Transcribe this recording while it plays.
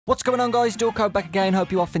What's going on, guys? Dawkbro back again.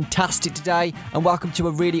 Hope you are fantastic today, and welcome to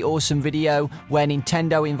a really awesome video where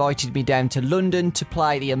Nintendo invited me down to London to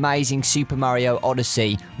play the amazing Super Mario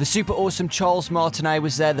Odyssey. The super awesome Charles Martinet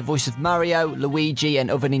was there, the voice of Mario, Luigi, and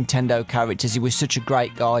other Nintendo characters. He was such a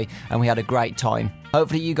great guy, and we had a great time.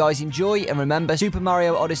 Hopefully you guys enjoy, and remember, Super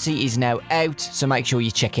Mario Odyssey is now out, so make sure you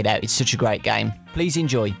check it out. It's such a great game. Please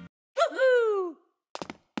enjoy.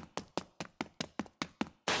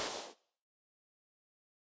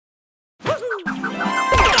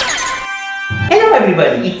 Hello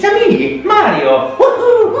everybody, it's me, Mario!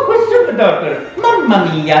 Woohoo! With Super Doctor! Mamma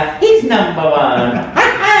mia, he's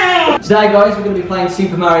 #1! Today, guys, we're going to be playing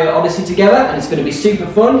Super Mario Odyssey together, and it's going to be super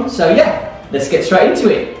fun, so yeah, let's get straight into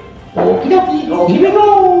it. Okie dokie, here we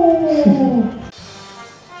go!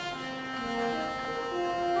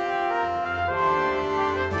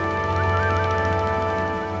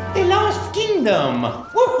 The Lost Kingdom!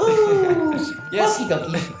 Woohoo! Yes. Okie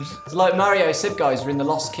dokie. It's like Mario said, guys, we're in the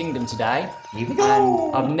Lost Kingdom today. Here we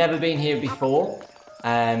go! I've never been here before.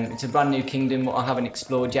 It's a brand new kingdom I haven't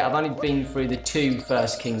explored yet. I've only been through the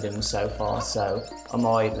first kingdoms so far, so on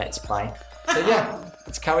my Let's Play. So yeah,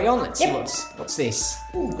 let's carry on. Let's see what's this.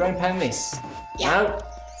 Ooh, grown pound miss. Yeah. No,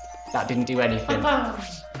 that didn't do anything.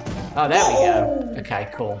 Oh, there we go. Okay,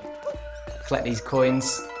 cool. Collect these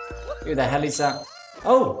coins. Who the hell is that?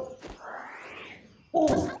 Oh.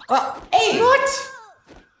 Oh. Hey! What?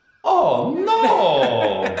 Oh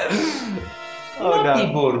no! Oh Naughty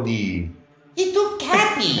no. birdie! He took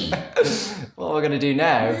Cappy! What are we going to do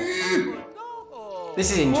now?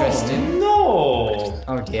 This is interesting. Oh, no!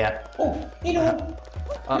 Oh dear. Oh, hello!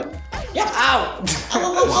 Yeah. Ow!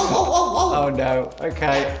 Oh no.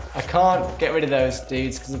 Okay. I can't get rid of those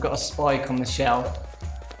dudes because I've got a spike on the shell.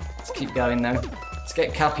 Let's keep going though. Let's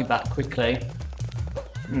get Cappy back quickly.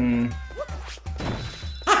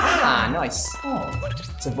 Ah, nice.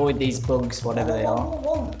 Let's avoid these bugs, whatever they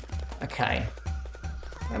are. Okay.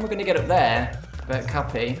 Then we're going to get up there. But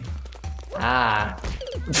Cappy. Ah.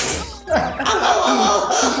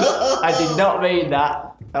 I did not mean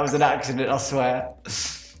that. That was an accident, I swear.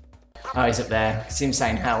 Oh, he's up there. See him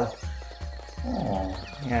saying help. Oh,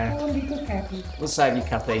 Yeah. little Cappy. We'll save you,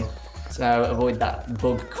 Cappy. So avoid that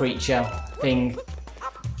bug creature thing.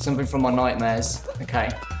 Something from my nightmares. Okay.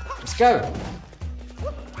 Let's go.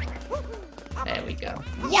 There we go.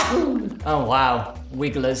 Yahoo! Oh wow,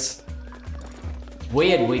 wigglers.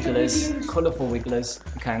 Weird wigglers, colourful wigglers.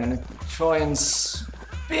 Okay, I'm gonna try and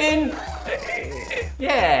spin.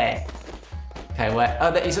 Yeah. Okay, where?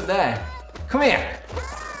 Oh, he's up there. Come here.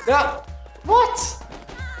 No. What?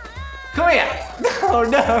 Come here. Oh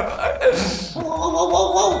no.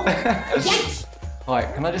 Whoa! Yes!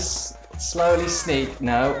 Alright, can I just slowly sneak?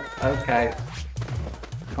 No. Okay.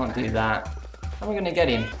 Can't do that. How am I gonna get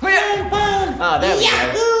him? Ah, there we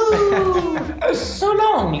go. So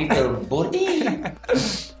long, little birdie.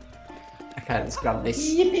 Okay, let's grab this.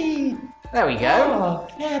 Yippee! There we go. Oh,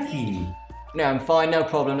 Cappy. No, I'm fine, no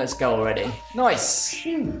problem. Let's go already. Nice.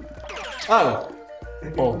 Shoot. Oh.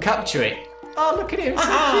 Or capture it. Oh, look at him. So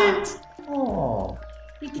cute. Oh,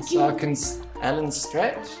 So I can Ellen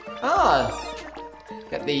stretch. Ah.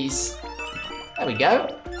 Get these. There we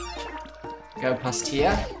go. Go past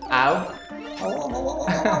here. Ow.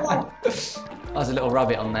 There's a little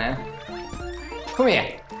rabbit on there. Come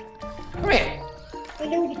here. Come here.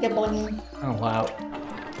 Hello, little bunny. Oh, wow.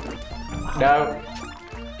 No.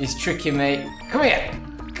 He's tricking me. Come here.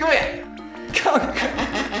 Come here. Come.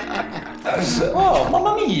 Oh,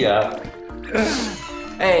 mamma mia.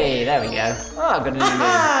 Hey, there we go. Oh, I've got a new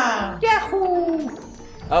move. Yahoo!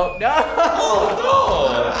 Oh, no.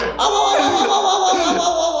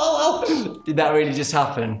 Oh, Did that really just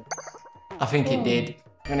happen? I think it did.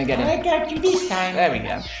 I'm gonna get him. I got you this time. There we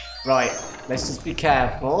go. Right, let's just be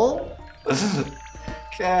careful.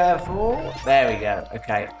 Careful. There we go.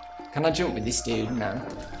 Okay. Can I jump with this dude? No.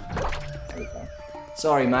 There we go.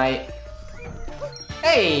 Sorry, mate.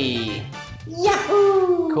 Hey!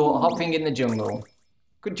 Yahoo! Caught hopping in the jungle.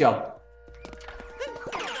 Good job.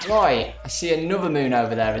 Right, I see another moon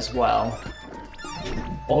over there as well.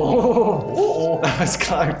 Oh, that was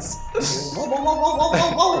close.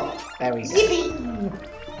 There we go. Yippee!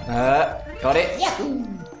 Got it. Yahoo!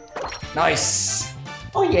 Nice.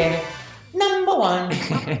 Oh yeah, #1.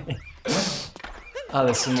 Oh,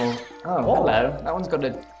 there's some more. Oh, hello. That one's got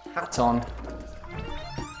a hat on.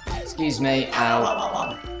 Excuse me.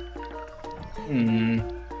 Ow.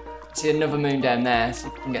 See another moon down there. See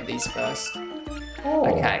if we can get these first. Oh.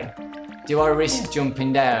 Okay. Do I risk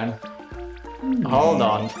jumping down? Hold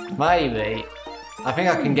on. Maybe. I think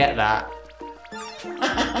I can get that.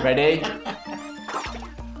 Ready?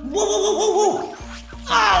 Whoa!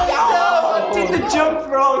 Oh no! I did the jump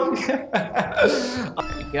wrong.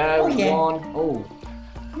 There we go. yeah. One. Oh,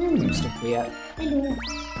 some stuff here. Hello.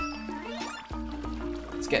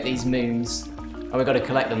 Let's get these moons. Oh, we've got to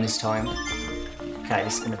collect them this time. Okay,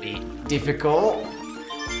 this is going to be difficult.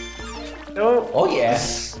 Oh yeah.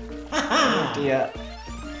 Oh dear.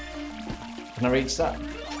 Can I reach that?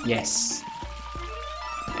 Yes.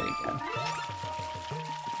 There we go.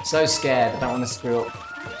 So scared, I don't want to screw up.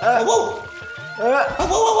 Whoa!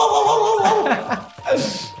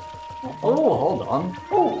 Oh, hold on.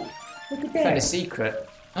 Oh, look at that. Found a secret.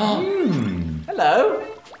 Oh, hello.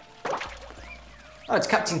 Oh, it's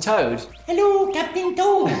Captain Toad. Hello, Captain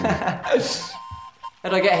Toad. How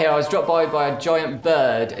did I get here? I was dropped by a giant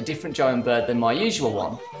bird, a different giant bird than my usual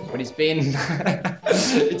one. But it's been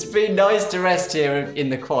it's been nice to rest here in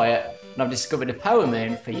the quiet, and I've discovered a power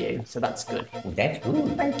moon for you, so that's good. Well, that's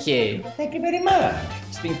good. Thank you. Thank you very much.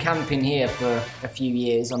 He's been camping here for a few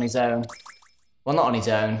years on his own. Well, not on his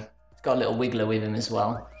own. He's got a little wiggler with him as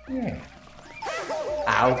well. Yeah.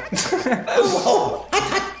 Ow.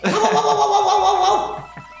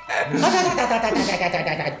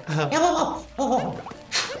 Oh,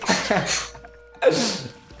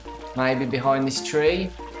 Maybe behind this tree.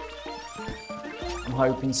 I'm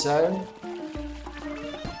hoping so.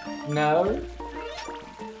 No.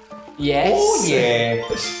 Yes. Oh yeah.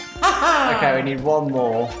 Okay, we need one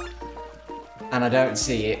more. And I don't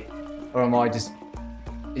see it. Or am I just...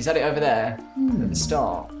 Is that it over there? At the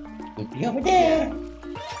start? Could be over there.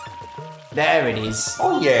 There it is.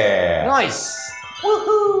 Oh yeah. Nice.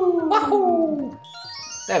 Woohoo! Wahoo!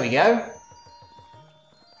 There we go.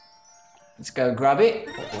 Let's go grab it.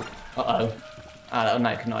 Uh-oh. Ah, that'll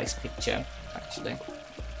make a nice picture, actually.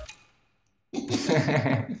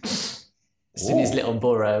 It's in his little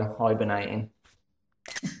burrow, hibernating.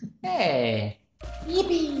 Hey!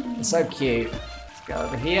 Yippee! It's so cute. Let's go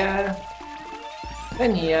over here.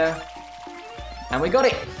 Then here. And we got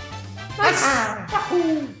it! Nice!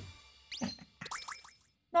 Wahoo!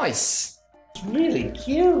 Nice! It's really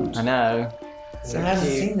cute. I know. So I haven't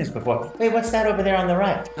cute. seen this before. Wait, what's that over there on the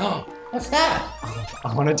right? Oh, What's that?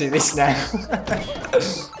 I want to do this now.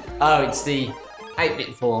 Oh, it's the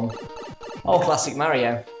 8-bit form. Oh, classic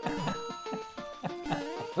Mario.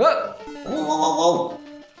 Whoa! Whoa, whoa, whoa,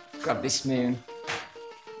 Grab this moon.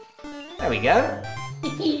 There we go.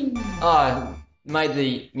 whoa. Oh, made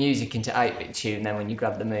the music into 8-bit tune then when you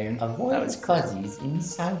grab the moon. Avoid That was the fuzzies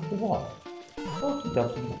inside the wall. Okie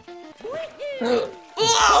dokie.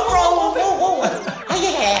 I rolled!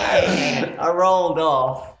 I rolled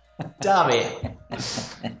off. Damn it.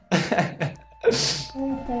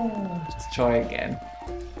 Let's try again.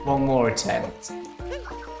 One more attempt.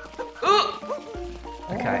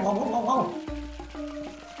 Okay. Whoa, whoa, whoa, whoa.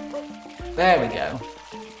 There we go.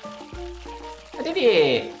 I did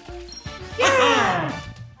it! Yeah!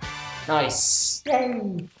 Nice.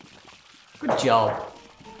 Yay! Good job.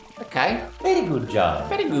 Okay. Very good job.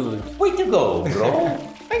 Very good. Way to go, bro.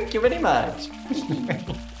 Thank you very much.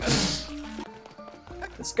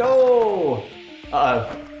 Let's go.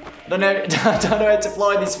 Uh-oh. I don't know how to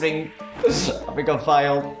fly this thing. I think I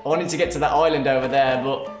failed. I wanted to get to that island over there,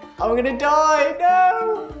 but I'm gonna die.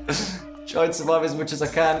 No. Try and survive as much as I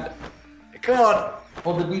can. Come on.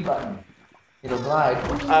 Hold the B button. It'll glide.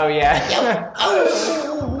 Oh yeah.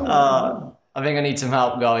 I think I need some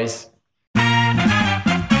help, guys.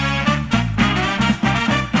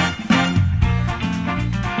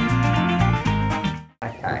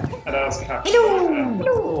 Hello.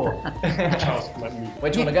 Hello.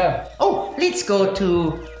 Where do you want to go? Oh, let's go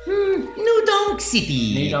to New Donk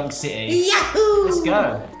City. New Donk City. Yahoo! Let's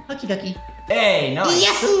go. Okie dokie. Hey, nice.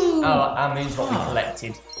 Yahoo! Oh, our moon's what we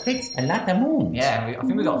collected. That's a lot of moons. Yeah, I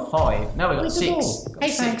think we got 5. No, we got Way to 6. go. Got High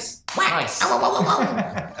 6. five. Nice. Whoa, whoa, whoa,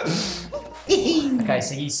 whoa. Okay,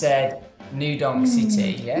 so you said New Donk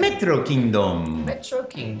City, yeah? Metro Kingdom. Metro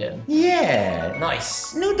Kingdom. Yeah.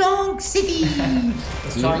 Nice. New Donk City.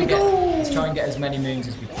 Let's Here try we and get, go. let's try and get as many moons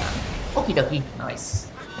as we can. Okie dokie. Nice.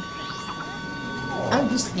 I'll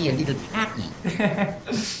just be a little tacky.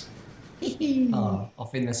 Oh,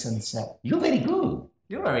 off in the sunset. You're very good.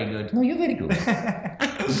 You're very good. No, you're very good.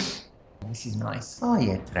 This is nice. Oh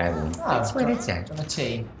yeah, traveling. That's where it's at. Do you want a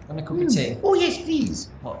tea? Do you want a cup of tea? Oh yes, please.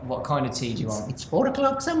 What kind of tea do you want? It's 4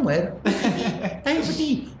 o'clock somewhere. Time for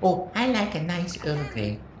tea. Oh, I like a nice Earl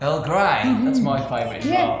Grey. Earl Grey. That's my favourite.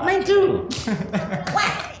 Yeah, mine too.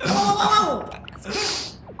 Whack! Whoa.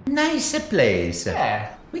 Nice place.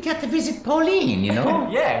 Yeah. We got to visit Pauline, you know?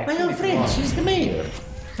 Yeah, My old friend, she's the mayor.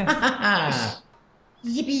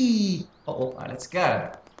 Yippee! Right, let's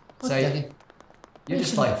go. So, Okay. You're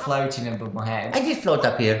just like floating above my head. I just float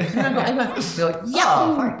up here. Yeah.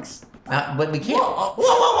 Oh, thanks. But we can't. Whoa,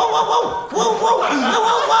 whoa, whoa, whoa, whoa, whoa, whoa,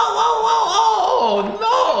 whoa, whoa, whoa, whoa,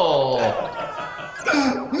 no.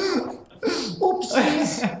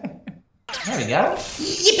 Oopsies. There we go.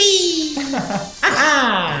 Yippee!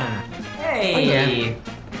 Aha! Hey! Oh, yeah.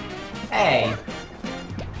 Hey!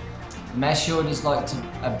 Mesh sure does like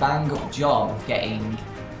a bang-up job of getting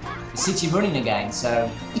the city running again, so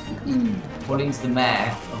Pauline's the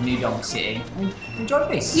mayor of New Donk City. Enjoy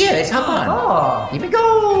this. Yeah, let's hop on. Oh! Here we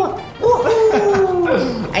go!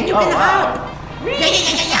 Woohoo! And you can hop!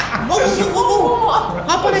 Yeah. Whoa, whoa, whoa, whoa!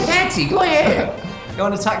 Hop on a taxi, go ahead! Go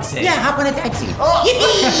on a taxi? Yeah, hop on a taxi. Oh.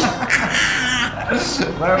 Yippee!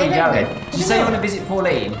 Where are we going? Did Did you say you want to visit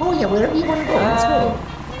Pauline? Oh yeah, wherever you want to go, let's go.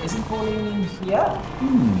 Isn't Pauline here?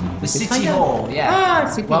 The Let's City find out. Hall, yeah. Ah,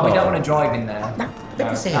 City Well, we Hall. don't want to drive in there. No, let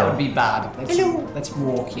me say that hello. would be bad. Hello. Let's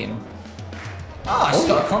walk in. Oh, she's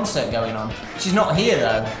got a concert going on. She's not here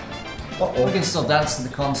though. Uh-oh. We can still dance to the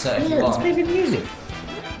concert if Yeah, you let's want. play the music.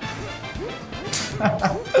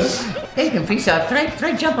 Hey, Confisa,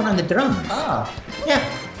 try jumping on the drums. Ah. Yeah.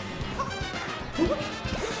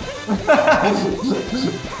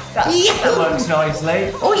 That works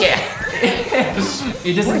nicely. Oh yeah.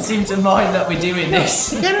 He doesn't seem to mind that we're doing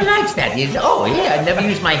this. He kind of likes that. Oh yeah, I've never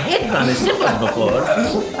used my head on the cymbals before.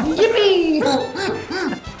 Yippee!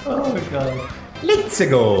 Oh god. Let's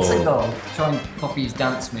go. Let's go. Try and copy his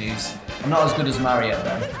dance moves. I'm not as good as Mario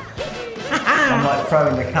though. I'm like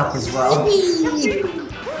throwing the cap as well.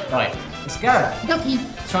 Right, let's go. Ducky.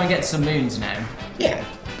 Try and get some moons now. Yeah.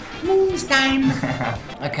 Moon's time.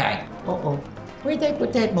 Okay. Uh-oh. Where'd I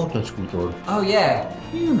put that motor scooter? Oh yeah.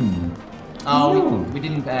 Oh, we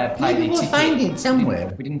didn't pay Maybe the we'll ticket. find it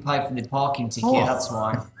somewhere. We didn't pay for the parking ticket, Oh. that's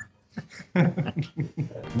why.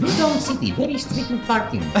 New Donk City, very strict with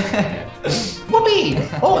parking. Whoopee!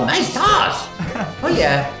 Oh, nice toss! Oh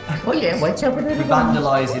yeah. Oh yeah, what's up with We're it?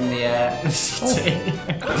 vandalising the city.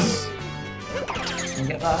 Can you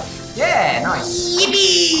get that? Yeah, nice.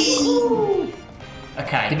 Yippee!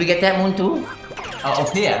 Okay. Did we get that one too? Oh, up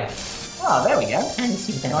here. Oh, there we go. And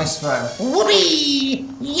see that. Nice throw. Whoopee!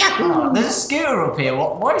 Yahoo! Oh, there's a scooter up here.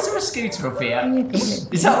 Why is there a scooter up here? Yeah, come on.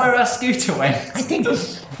 Is that where our scooter went? I think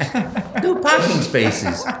 2 parking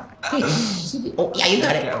spaces. Hey, see, oh yeah, you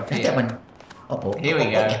got it. Get up Got here. that one. Uh-oh. Here we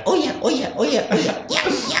go. Oh yeah, oh yeah, oh yeah, oh yeah,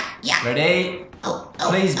 yeah. Ready? Oh,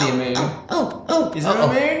 Please be a moon. Oh. Is there a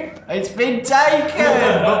moon? It's been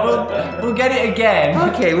taken, but we'll get it again.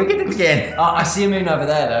 Okay, we'll get it again. Oh, I see a moon over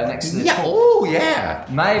there though, next to the. Yeah, oh yeah.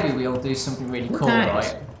 Maybe we'll do something really cool,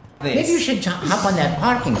 Nice. right? This. Maybe you should hop on that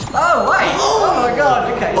parking spot. Oh wait! Oh my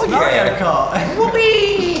god! Okay, it's Oh, Mario yeah. Kart.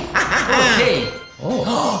 Whoopee! Okay.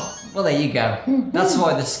 Oh. Well, there you go. That's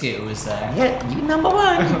why the scooter was there. Yeah, you number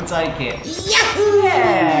 1. We'll take it. Yahoo!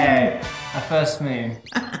 Yeah. Our first moon.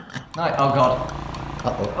 Right. Oh god.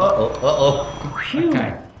 Uh-oh.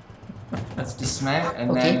 Okay. Let's dismount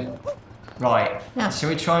and then. Right. Yeah. Shall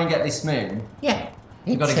we try and get this moon? Yeah.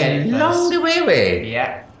 We've It's gotta get it a long first. way.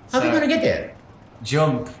 Yeah. How are we gonna get there?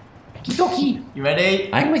 Jump. Kidoki. You ready?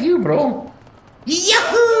 I'm with you, bro.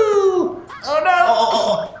 Yahoo! Oh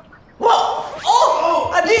no! Whoa! Oh!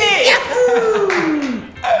 I did it!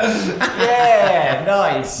 Yeah,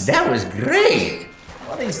 nice. That was great.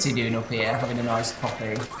 What are these two doing up here, having a nice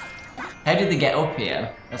coffee? How did they get up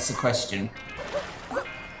here? That's the question.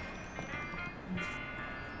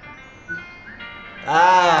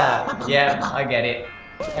 Ah, yeah, I get it.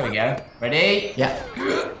 There we go. Ready? Yeah.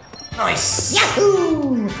 Nice.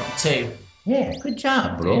 Yahoo! Got 2. Yeah, good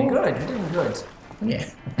job, Doing bro. good. We're doing good. Yeah.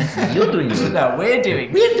 You're doing good. No, we're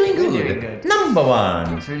doing. We're doing good. We're doing good. Number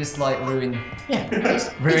 1. Should we just like ruin? Yeah.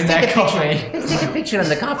 Let's Ruin take their a picture. coffee. Let's take a picture on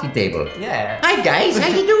the coffee table. Yeah. Hi guys, how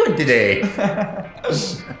you doing today?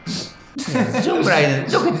 Zoom right in.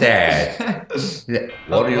 Look at that.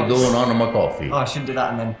 What are you doing on my coffee? Oh, I shouldn't do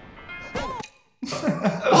that and then.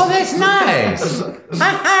 Oh, that's nice.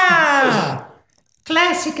 Ha-ha!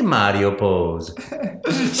 Classic Mario pose.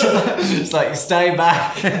 It's like stay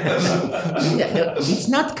back. It's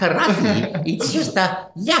not karate. It's just a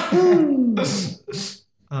yahoo.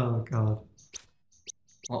 Oh god.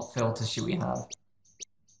 What filter should we have?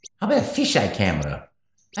 How about a fisheye camera?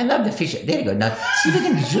 I love the fisheye. There you go. Now, see if we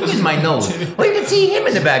can zoom in my nose. Oh, you can see him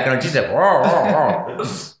in the background. She's like, oh.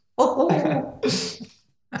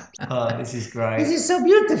 Oh, this is great. This is so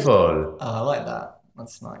beautiful. Oh, I like that.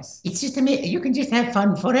 That's nice. It's just amazing. You can just have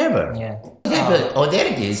fun forever. Yeah. Oh, there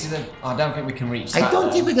it is. I don't think we can reach that. I don't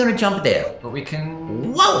think we're going to jump there. But we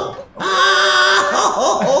can. Whoa!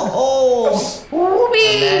 Oh!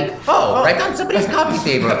 Whoopee! Oh, right on somebody's coffee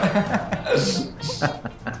table.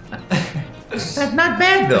 That's not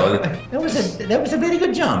bad though. That was a very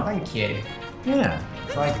good jump. Thank you. Yeah.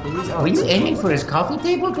 It's like, Were you aiming for his coffee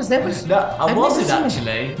table? Because that was... No, I wasn't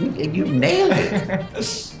actually. You nailed it.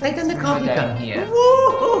 Right on the coffee cup. Down here.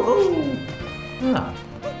 Woo-hoo-hoo. Ah.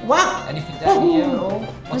 Wow. Anything down here at all?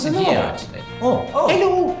 What's in here actually? Oh,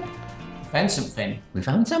 hello. Found something. We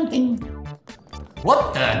found something.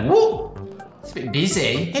 What the? Whoa. It's a bit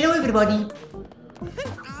busy. Hello, everybody.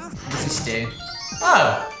 What's this do?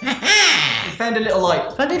 Oh! We found a little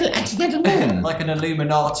A little accidental moon. like an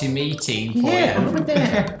Illuminati meeting for Yeah, you. look at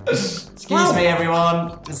that. Excuse me,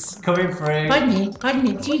 everyone. Just coming through. Pardon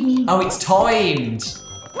me, excuse me. Oh, it's timed.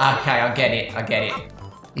 Okay, I get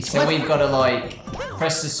it. So we've got to like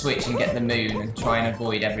press the switch and get the moon and try and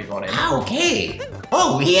avoid everybody. Okay.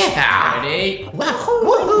 Oh, yeah. Ready? Wow.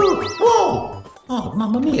 Woohoo. Whoa. Oh,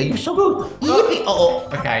 Mamma Mia, you're so good. Yippee. Oh.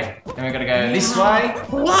 Okay, then we're gonna go this way.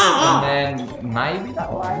 Wow. And then maybe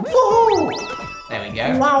that way. Woohoo. There we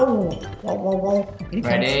go. Wow. Whoa. Here it comes.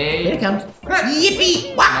 Ready? Here it comes.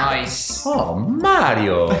 Yippee. Wow. Nice. Oh,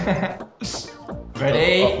 Mario.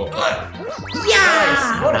 Ready? Yeah.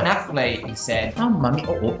 Nice. What an athlete, he said. Oh, Mommy.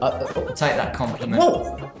 Take that compliment.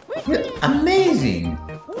 Whoa. Amazing.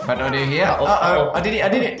 What do I do here? Uh-oh. I did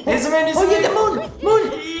it. Here's the moon. Oh, yeah, the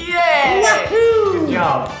moon. Yeah. Wahoo. Good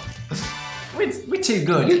job. We're too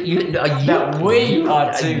good. We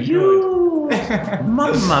are too good.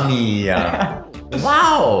 Mamma Mia.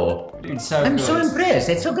 Wow. Dude, so I'm good. so impressed.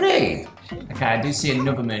 That's so great. Okay, I do see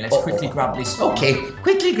another moon. Let's quickly grab this one. Okay,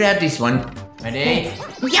 quickly grab this one. Ready?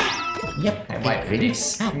 Yep. Okay, wait for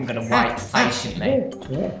this. I'm gonna wait patiently.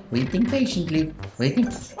 Waiting patiently. Waiting.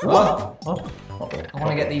 What? Oh. I want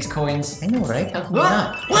to get these coins. I know, right? How come I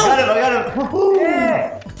not? got it. Woohoo.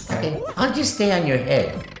 Yeah. Okay, I'll just stay on your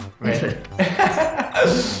head. Ready?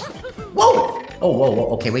 Whoa!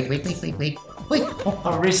 Oh, okay, wait. Oh,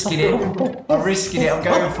 I'm risking it. I'm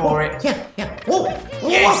going for it. Yeah. Whoa!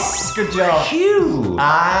 Yes! Good job. Phew!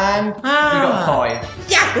 And we got 5.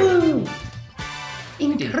 Yahoo!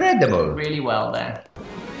 Incredible. Really well there.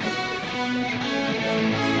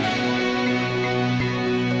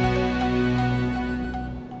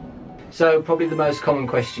 So probably the most common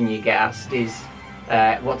question you get asked is,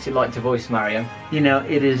 what's it like to voice Mario? You know,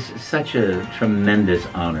 it is such a tremendous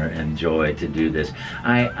honor and joy to do this.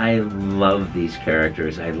 I love these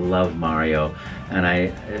characters. I love Mario, and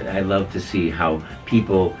I love to see how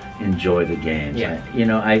people enjoy the games. Yeah.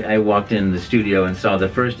 I walked in the studio and saw the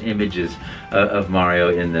first images of Mario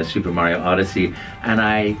in the Super Mario Odyssey, and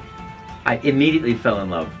I immediately fell in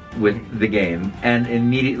love with the game and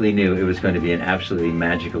immediately knew it was going to be an absolutely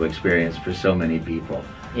magical experience for so many people.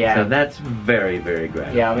 Yeah. So that's very, very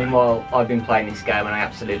gratifying. Yeah, I mean, well, I've been playing this game and I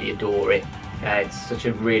absolutely adore it. It's such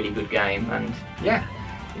a really good game, and yeah,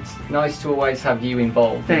 it's nice to always have you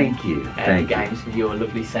involved. Thank you. In games with your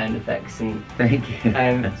lovely sound effects and. Thank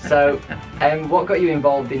you. So, what got you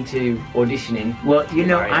involved into auditioning? Well,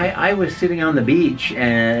 I was sitting on the beach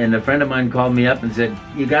and a friend of mine called me up and said,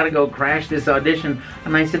 "You got to go crash this audition."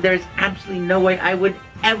 And I said, "There's absolutely no way I would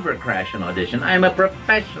ever crash an audition. I'm a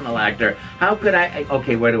professional actor. How could I?"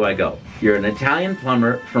 Okay, where do I go? You're an Italian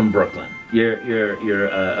plumber from Brooklyn. You're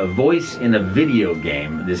a voice in a video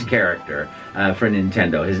game, this character, for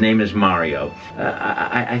Nintendo. His name is Mario.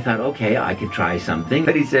 I thought, okay, I could try something.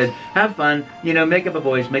 But he said, have fun, make up a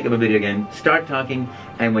voice, make up a video game, start talking,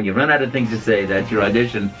 and when you run out of things to say, that's your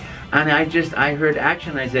audition. And I heard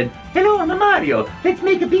action, I said, hello, I'm a Mario, let's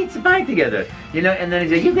make a pizza pie together. And then he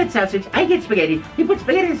said, you get sausage, I get spaghetti, you put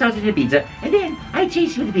spaghetti and sausage in the pizza, and then I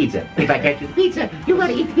chase you with the pizza. If I catch you with the pizza, you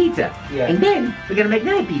gotta eat the pizza. Yeah. And then we're gonna make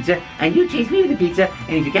another pizza, and you chase me with the pizza,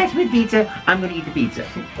 and if you catch me with the pizza, I'm gonna eat the pizza.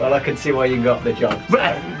 Well, I can see why you got the job.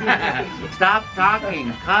 Stop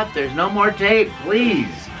talking, cut, there's no more tape,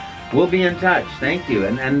 please. We'll be in touch, thank you.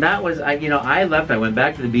 And that was, I left, I went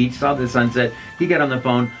back to the beach, saw the sunset, he got on the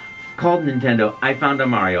phone, called Nintendo, I found a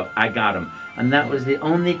Mario, I got him. And that was the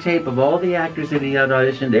only tape of all the actors that he had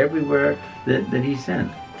auditioned everywhere that he sent.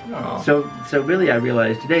 Oh. So really I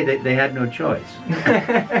realized today they had no choice.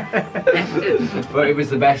 But it was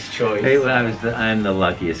the best choice. I'm the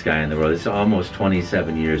luckiest guy in the world. It's almost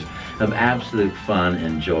 27 years of absolute fun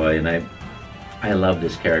and joy, and I love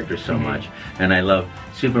this character so much, and I love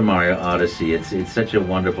Super Mario Odyssey. It's such a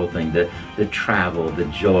wonderful thing. The travel, the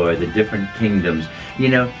joy, the different kingdoms,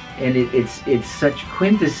 and it's such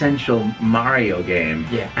quintessential Mario game.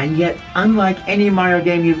 Yeah. And yet, unlike any Mario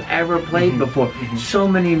game you've ever played before, so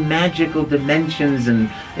many magical dimensions and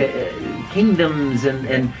kingdoms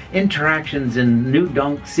and interactions in New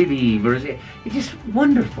Donk City. It's just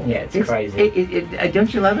wonderful. Yeah, it's crazy.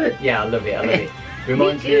 Don't you love it? Yeah, I love it.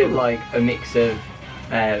 Reminds me of like a mix of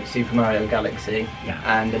Super Mario Galaxy,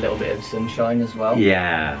 and a little bit of Sunshine as well.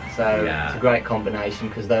 Yeah. So it's a great combination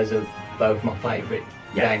because those are both my favourite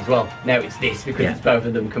games. Well, no, it's this because it's both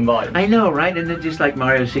of them combined. I know, right? And then just like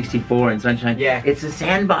Mario 64 and Sunshine, it's a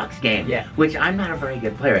sandbox game, which I'm not a very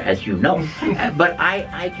good player, as you know. But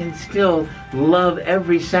I can still love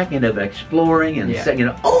every second of exploring and you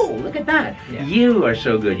know, oh, look at that. You are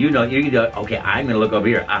so good. You know, okay, I'm going to look over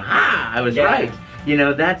here. Aha, I was right. You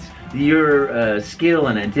know, that's your skill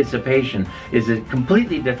and anticipation is a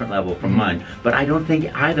completely different level from mine. But I don't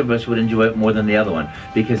think either of us would enjoy it more than the other one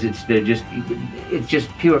because it's just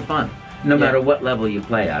pure fun, no matter what level you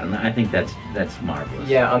play at. And I think that's marvelous.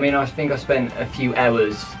 Yeah, I mean, I think I spent a few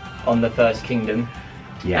hours on the first kingdom,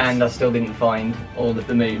 and I still didn't find all of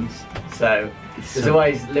the moons. So there's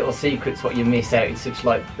always little secrets what you miss out. It's such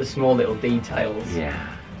like the small little details.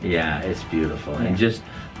 Yeah, it's beautiful, and just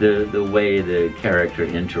the way the character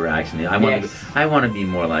interacts. And I want to be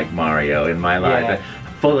more like Mario in my life,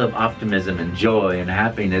 full of optimism and joy and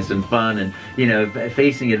happiness and fun, and you know,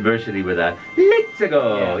 facing adversity with a let's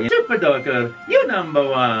go, Super Dawker, you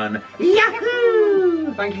 #1,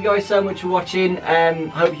 Yahoo! Thank you guys so much for watching.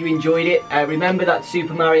 Hope you enjoyed it. Remember that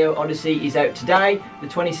Super Mario Odyssey is out today, the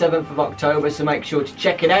 27th of October. So make sure to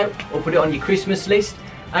check it out or put it on your Christmas list.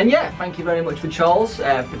 And yeah, thank you very much for Charles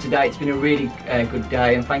for today. It's been a really good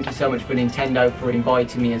day, and thank you so much for Nintendo for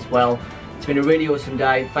inviting me as well. It's been a really awesome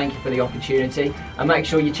day. Thank you for the opportunity, and make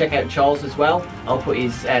sure you check out Charles as well. I'll put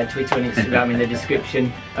his Twitter and Instagram in the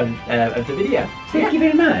description of the video. So, thank you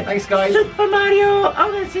very much. Thanks, guys. Super Mario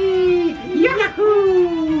Odyssey,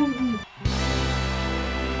 Yahoo!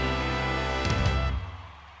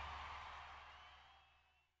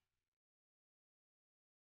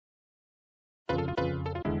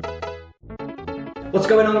 What's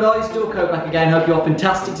going on, guys? Dawkbro back again. Hope you're all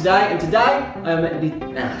fantastic today. And today, I'm at the...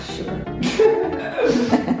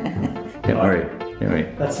 Don't worry.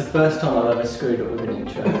 That's the first time I've ever screwed up with an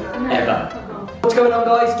intro. Ever. What's going on,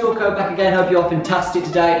 guys? Dawkbro back again. Hope you're all fantastic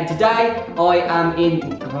today. And today, I am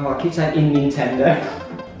in... Oh, I keep saying in Nintendo.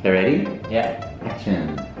 You ready? Yeah.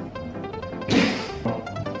 Action.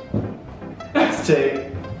 That's 2.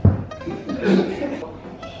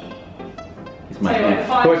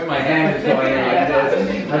 Of course my hand is going in like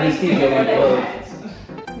this. I just keep going close.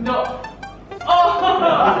 No. Oh!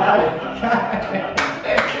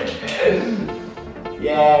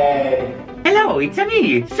 Yay! Hello, it's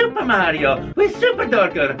me, Super Mario, with Super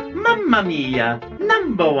Dawker, Mamma Mia,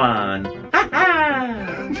 #1.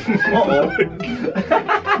 Ha-ha! Uh-oh.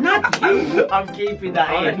 Not you. I'm keeping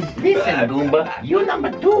that in. Listen, Goomba, you're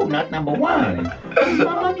 #2, not #1.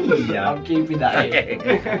 Mamma Mia. I'm keeping that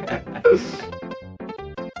in.